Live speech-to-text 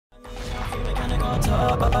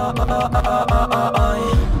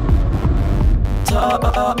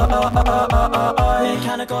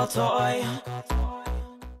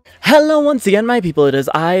Hello once again, my people, it is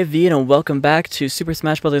Ivy, and welcome back to Super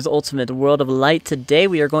Smash Bros. Ultimate World of Light. Today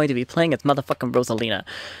we are going to be playing as motherfucking Rosalina.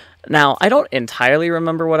 Now, I don't entirely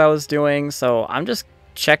remember what I was doing, so I'm just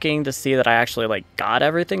checking to see that I actually, got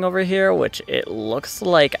everything over here, which it looks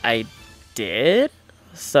like I did.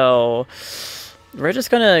 So, we're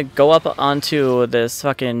just gonna go up onto this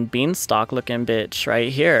fucking beanstalk looking bitch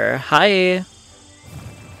right here. Hi!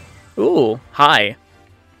 Ooh, hi.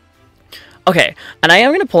 Okay, and I am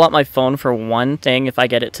going to pull out my phone for one thing if I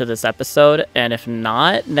get it to this episode, and if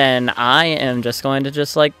not, then I am just going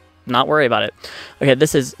to not worry about it. Okay,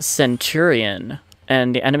 this is Centurion,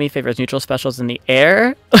 and the enemy favors neutral specials in the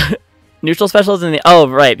air. Neutral specials in the... Oh,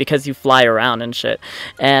 right, because you fly around and shit.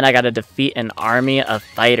 And I gotta defeat an army of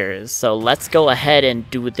fighters, so let's go ahead and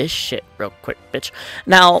do this shit real quick, bitch.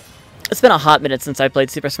 Now, it's been a hot minute since I played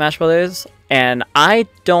Super Smash Bros., and I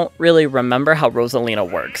don't really remember how Rosalina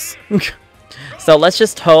works. So let's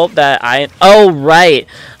just hope that Oh, right!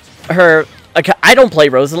 Okay, I don't play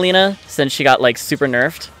Rosalina since she got, super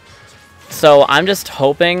nerfed. So I'm just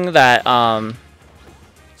hoping that,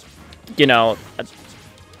 you know,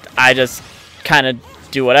 I just kind of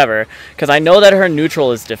do whatever. Because I know that her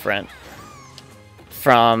neutral is different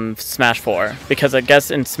from Smash 4. Because I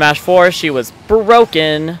guess in Smash 4 she was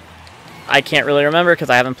broken. I can't really remember because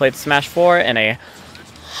I haven't played Smash 4 in a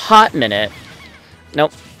hot minute.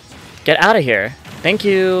 Nope. Get out of here. Thank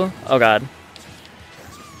you. Oh, God.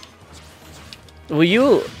 Will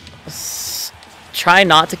you try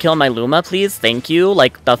not to kill my Luma, please? Thank you.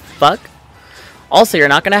 Like, the fuck? Also, you're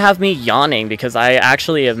not going to have me yawning because I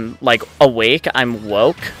actually am, awake. I'm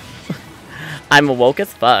woke. I'm woke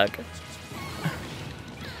as fuck.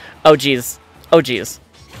 Oh, jeez. Oh, jeez.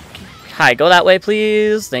 Hi, go that way,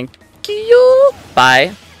 please. Thank you.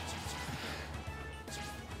 Bye.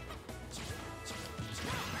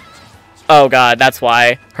 Oh god, that's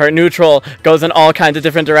why. Her neutral goes in all kinds of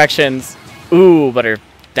different directions. Ooh, but her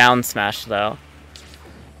down smash, though.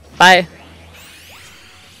 Bye.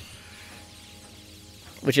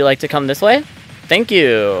 Would you like to come this way? Thank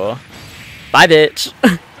you. Bye, bitch.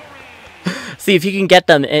 See, if you can get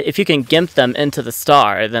them, if you can gimp them into the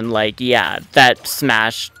star, then, yeah, that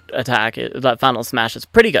smash attack, that final smash is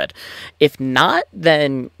pretty good. If not,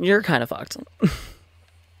 then you're kind of fucked.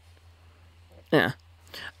 Yeah.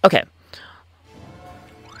 Okay.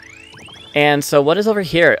 And so what is over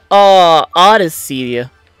here? Oh, Odyssey.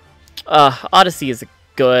 Odyssey is a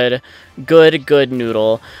good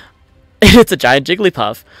noodle. It's a giant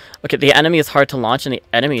Jigglypuff. Okay, the enemy is hard to launch and the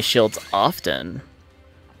enemy shields often.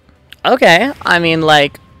 Okay, I mean,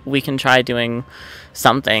 we can try doing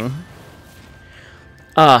something.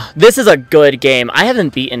 This is a good game. I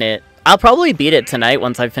haven't beaten it. I'll probably beat it tonight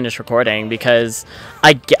once I finish recording because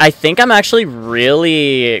I think I'm actually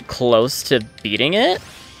really close to beating it.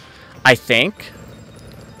 I think.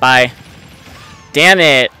 Bye. Damn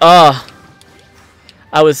it. Oh.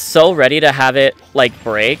 I was so ready to have it,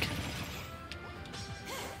 break.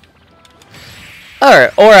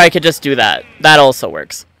 Or I could just do that. That also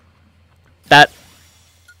works.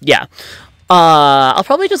 Yeah. I'll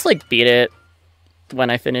probably just, beat it when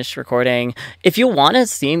I finish recording. If you want to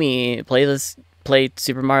see me play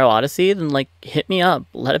Super Mario Odyssey, then, hit me up.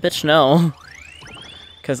 Let a bitch know.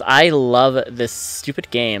 Because I love this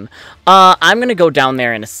stupid game. I'm going to go down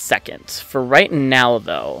there in a second. For right now,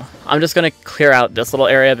 though, I'm just going to clear out this little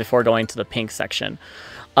area before going to the pink section.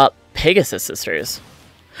 Pegasus Sisters.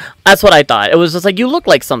 That's what I thought. It was just you look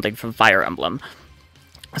like something from Fire Emblem.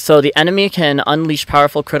 So the enemy can unleash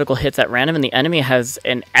powerful critical hits at random, and the enemy has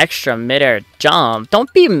an extra midair jump.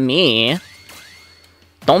 Don't be me.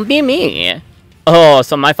 Don't be me. Oh,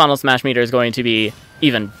 so my final smash meter is going to be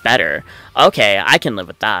even better. Okay, I can live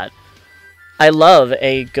with that. I love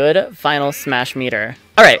a good final smash meter.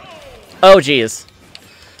 Alright. Oh, jeez.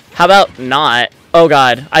 How about not? Oh,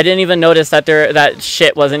 God. I didn't even notice that that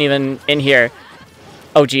shit wasn't even in here.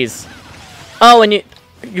 Oh, jeez. Oh, and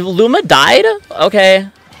Luma died? Okay.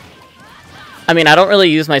 I mean, I don't really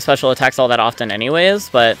use my special attacks all that often anyways,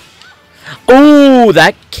 but... Ooh,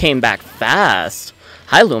 that came back fast.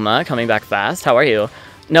 Hi, Luma. Coming back fast. How are you?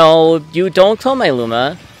 No, you don't kill my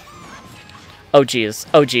Luma. Oh, jeez.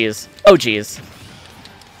 Oh, jeez. Oh, jeez.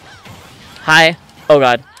 Hi. Oh,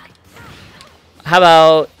 God. How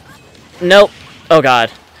about... Nope. Oh,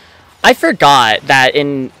 God. I forgot that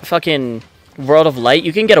in fucking World of Light,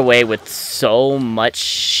 you can get away with so much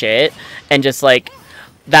shit and just,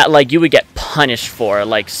 that, you would get punished for,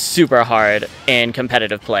 super hard in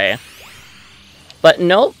competitive play. But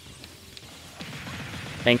nope.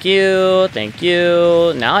 Thank you. Thank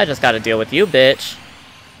you. Now I just gotta deal with you, bitch.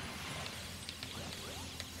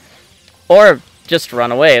 Or just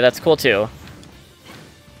run away. That's cool, too.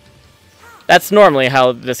 That's normally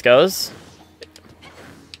how this goes.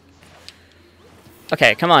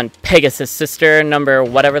 Okay, come on. Pegasus sister, number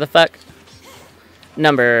whatever the fuck.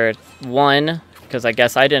 Number 1. Because I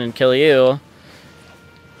guess I didn't kill you.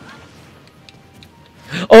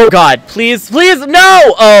 Oh, God. Please, please,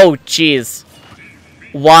 no! Oh, jeez.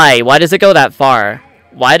 Why? Why does it go that far?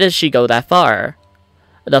 Why does she go that far?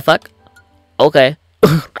 The fuck? Okay.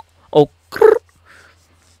 Oh.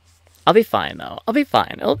 I'll be fine, though. I'll be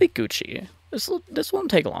fine. It'll be Gucci. This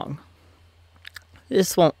won't take long.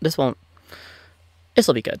 This won't.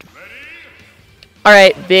 This'll be good.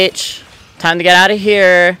 Alright, bitch. Time to get out of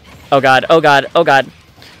here. Oh, God. Oh, God. Oh, God.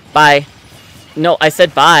 Bye. No, I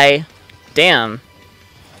said bye. Damn.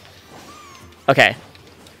 Okay.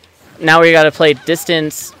 Now we gotta play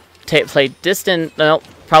distance. Play distant. No,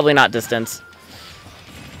 probably not distance.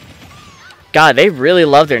 God, they really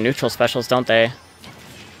love their neutral specials, don't they?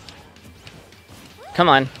 Come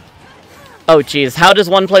on. Oh, jeez. How does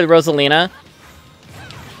one play Rosalina?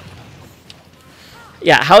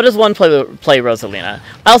 Yeah, how does one play Rosalina?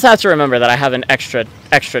 I also have to remember that I have an extra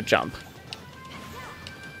jump.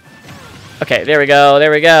 Okay, there we go. There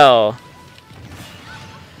we go.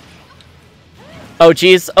 Oh,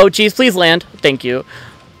 jeez. Oh, jeez. Please land. Thank you.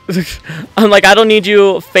 I'm like, I don't need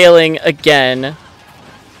you failing again.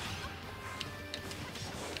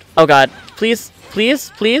 Oh, God. Please,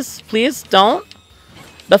 please, please, please don't.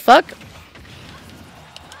 The fuck?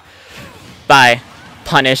 Bye.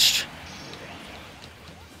 Punished.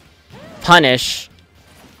 Punish.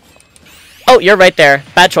 Oh, you're right there.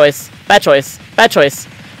 Bad choice. Bad choice. Bad choice.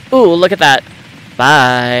 Ooh, look at that.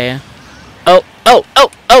 Bye. Oh, oh,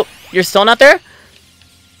 oh, oh. You're still not there?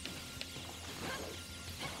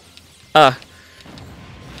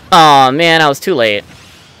 Oh man, I was too late.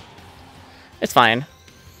 It's fine.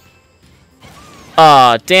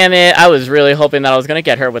 Aw, damn it. I was really hoping that I was gonna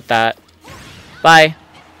get her with that. Bye.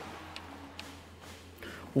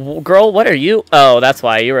 Girl, what are you? Oh, that's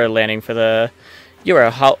why. You were landing for the... You were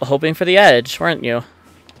hoping for the edge, weren't you?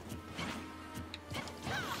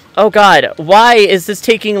 Oh god, why is this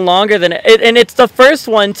taking longer than... And it's the first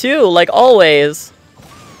one, too, like always.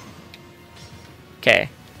 Okay,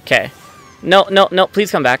 okay. No, no, no, please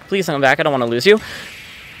come back. Please come back. I don't want to lose you.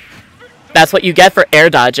 That's what you get for air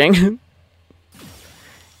dodging.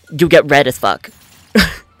 You get red as fuck.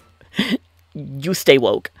 You stay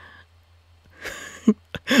woke.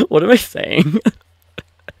 What am I saying?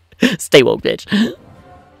 Stay woke, bitch.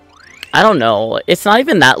 I don't know. It's not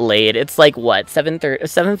even that late. It's like, what?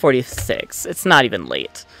 7:46. It's not even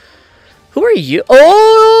late. Who are you?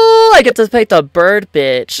 Oh, I get to pick the bird,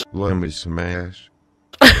 bitch. LEMME smash.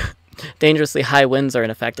 Dangerously high winds are in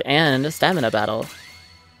effect, and a stamina battle.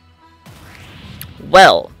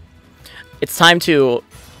 Well, it's time to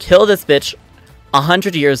kill this bitch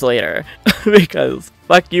 100 years later. Because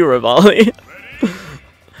fuck you, Rivali.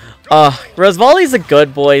 Rosvali's a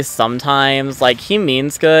good boy sometimes. Like, he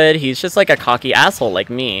means good. He's just like a cocky asshole like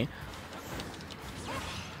me.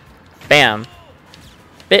 Bam.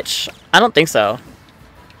 Bitch, I don't think so.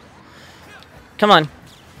 Come on.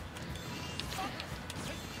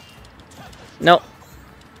 Nope.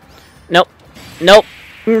 Nope. Nope.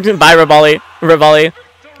 Bye, Rivali. Rivali.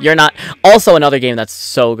 You're not... Also, another game that's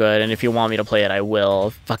so good, and if you want me to play it, I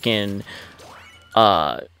will. Fucking...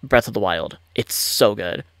 Breath of the Wild. It's so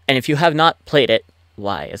good. And if you have not played it,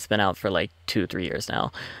 why? It's been out for like 2-3 years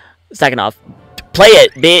now. Second off, play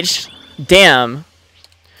it, bitch! Damn.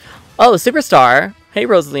 Oh, Superstar. Hey,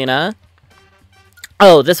 Rosalina.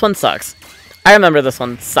 Oh, this one sucks. I remember this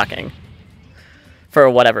one sucking. For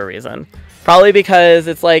whatever reason. Probably because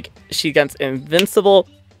it's like, she gets invincible,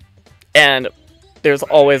 and there's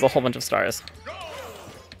always a whole bunch of stars.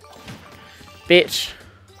 Bitch.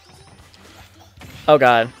 Oh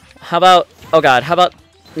god. How about... Oh god, how about...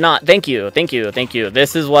 Not. Thank you, thank you, thank you.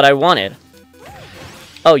 This is what I wanted.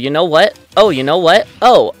 Oh, you know what? Oh, you know what?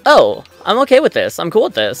 Oh, oh. I'm okay with this. I'm cool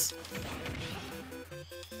with this.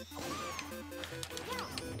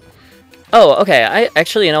 Oh, okay. I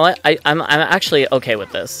actually, you know what? I'm actually okay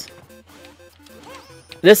with this.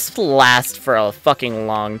 This lasts for a fucking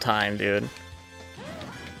long time, dude.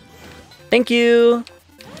 Thank you.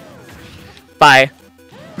 Bye.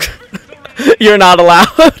 You're not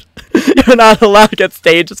allowed. You're not allowed to get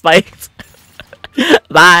stage spiked.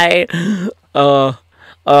 Bye. Oh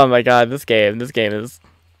my god, this game is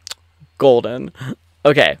golden.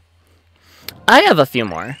 Okay. I have a few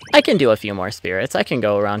more. I can do a few more spirits. I can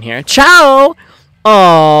go around here. Ciao!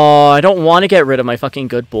 Oh, I don't want to get rid of my fucking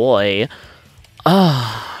good boy.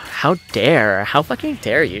 How dare. How fucking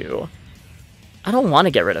dare you? I don't want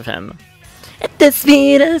to get rid of him. At the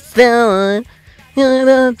speed of sound,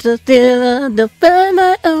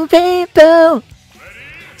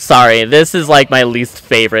 sorry, this is like my least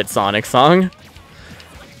favorite Sonic song.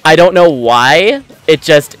 I don't know why, it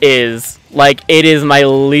just is. Like, it is my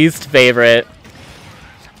least favorite.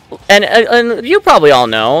 And you probably all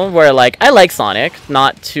know, where, like, I like Sonic,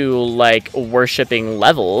 not to, like, worshipping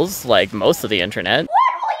levels, like most of the internet. What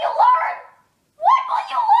will you learn? What will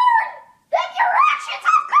you learn? That your actions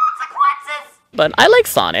have consequences! But I like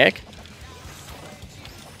Sonic.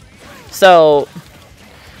 So,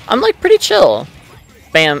 I'm, like, pretty chill.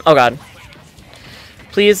 Bam. Oh, God.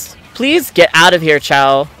 Please, please get out of here,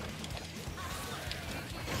 Chow.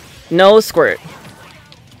 No squirt.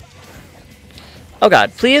 Oh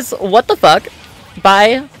god, please, what the fuck?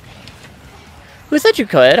 Bye. Who said you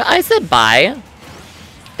could? I said bye.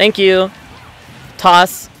 Thank you.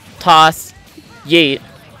 Toss, toss, yeet.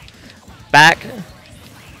 Back.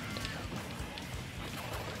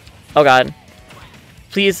 Oh god.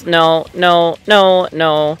 Please, no, no, no,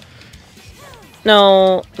 no.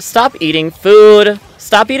 No, stop eating food.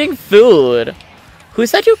 Stop eating food. Who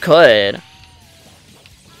said you could?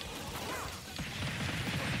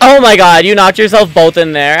 Oh my god, you knocked yourself both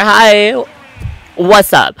in there. Hi.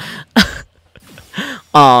 What's up?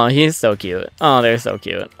 Oh, he's so cute. Oh, they're so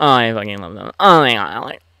cute. Oh, I fucking love them. Oh my god.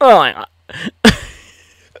 Like, oh my god.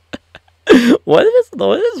 What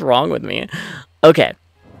is wrong with me? Okay.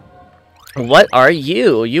 What are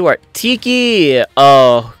you? You are Tiki.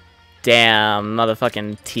 Oh, damn.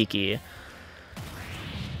 Motherfucking Tiki.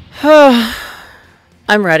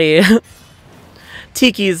 I'm ready.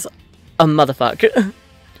 Tiki's a motherfucker.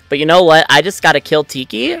 But you know what? I just gotta kill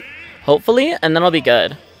Tiki, hopefully, and then I'll be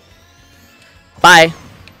good. Bye.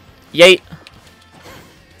 Yeet.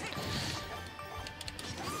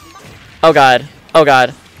 Oh god. Oh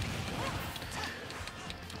god.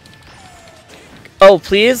 Oh,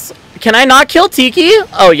 please? Can I not kill Tiki?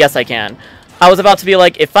 Oh, yes I can. I was about to be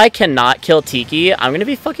like, if I cannot kill Tiki, I'm gonna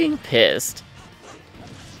be fucking pissed.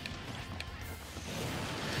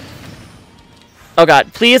 Oh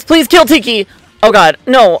god, please, please kill Tiki! Oh god,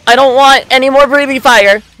 no, I don't want any more breathing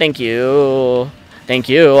fire. Thank you. Thank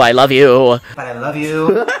you, I love you. But I love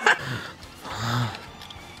you.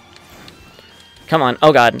 Come on,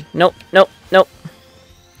 oh god. Nope, nope, nope.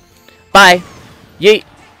 Bye. Yeet.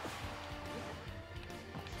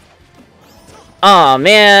 Aw,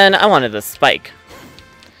 man, I wanted the spike.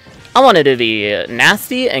 I wanted to be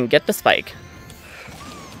nasty and get the spike.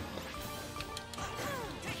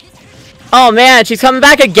 Oh man, she's coming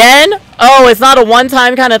back again? Oh, it's not a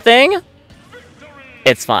one-time kind of thing?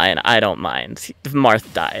 It's fine, I don't mind.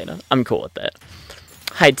 Marth died. I'm cool with it.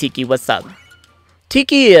 Hi Tiki, what's up?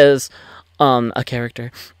 Tiki is, a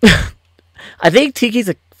character. I think Tiki's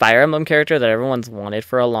a Fire Emblem character that everyone's wanted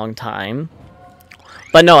for a long time.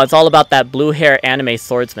 But no, it's all about that blue hair anime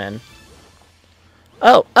swordsman.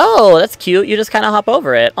 Oh, that's cute. You just kind of hop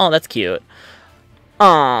over it. Oh, that's cute.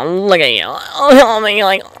 Oh, look at you. Oh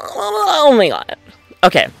my god.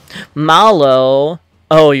 Okay. Malo.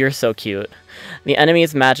 Oh, you're so cute. The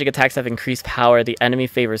enemy's magic attacks have increased power. The enemy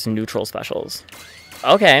favors neutral specials.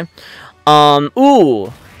 Okay.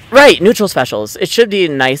 Ooh. Right, neutral specials. It should be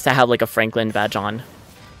nice to have, like, a Franklin badge on.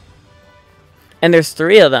 And there's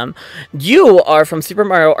 3 of them. You are from Super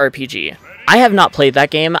Mario RPG. I have not played that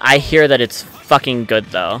game. I hear that it's fucking good,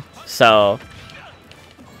 though. So,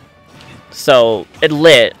 it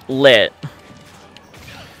lit.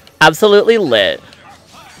 Absolutely lit.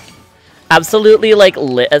 Absolutely, like,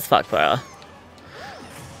 lit as fuck, bro.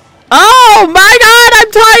 Oh my god,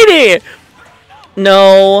 I'm tiny!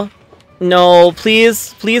 No,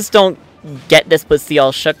 please don't get this pussy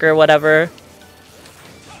all shook or whatever.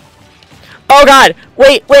 Oh god,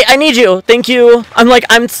 wait, I need you. Thank you.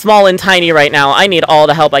 I'm small and tiny right now. I need all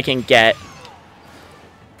the help I can get.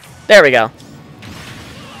 There we go.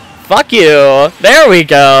 Fuck you. There we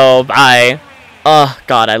go. Bye. Oh,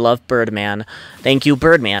 God, I love Birdman. Thank you,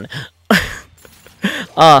 Birdman.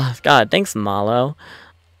 Oh, God, thanks, Malo.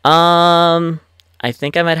 I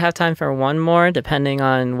think I might have time for one more, depending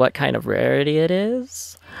on what kind of rarity it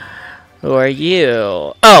is. Who are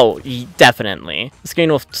you? Oh, definitely. The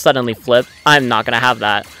screen will suddenly flip. I'm not gonna have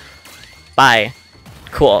that. Bye.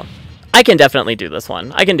 Cool. I can definitely do this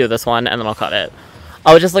one. I can do this one, and then I'll cut it.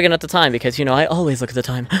 I was just looking at the time, because, you know, I always look at the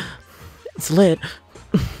time. It's lit.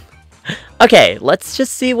 Okay, let's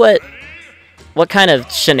just see what kind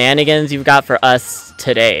of shenanigans you've got for us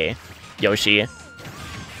today, Yoshi.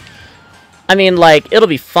 I mean, like, it'll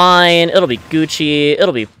be fine, it'll be Gucci,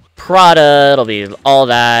 it'll be Prada, it'll be all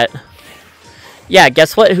that. Yeah,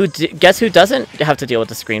 guess what? Guess who doesn't have to deal with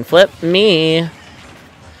the screen flip? Me.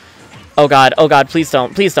 Oh god, please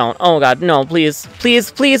don't, please don't. Oh god, no, please.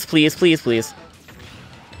 Please, please, please, please, please.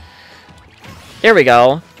 Here we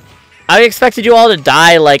go. I expected you all to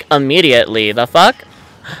die, like, immediately. The fuck?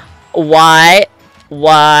 What?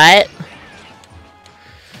 What?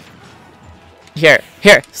 Here,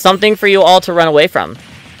 something for you all to run away from.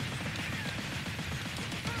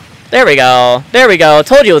 There we go. There we go.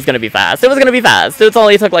 Told you it was gonna be fast. It was gonna be fast. It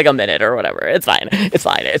only took like a minute or whatever. It's fine. It's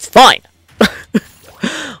fine. It's fine.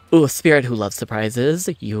 Ooh, spirit who loves surprises.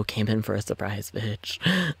 You came in for a surprise, bitch.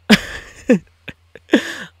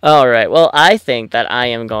 Alright, well, I think that I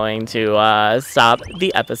am going to stop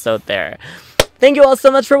the episode there. Thank you all so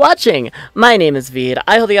much for watching! My name is Veed.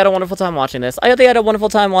 I hope you had a wonderful time watching this. I hope you had a wonderful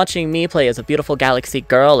time watching me play as a beautiful galaxy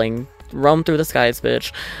girl and roam through the skies,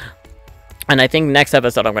 bitch. And I think next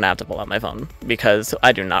episode I'm going to have to pull out my phone, because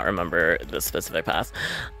I do not remember the specific path.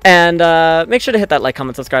 And make sure to hit that like,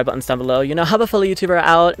 comment, subscribe buttons down below. You know, help a fellow YouTuber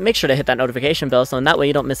out. Make sure to hit that notification bell so in that way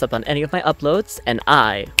you don't miss up on any of my uploads. And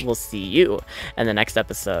I will see you in the next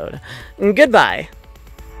episode. Goodbye!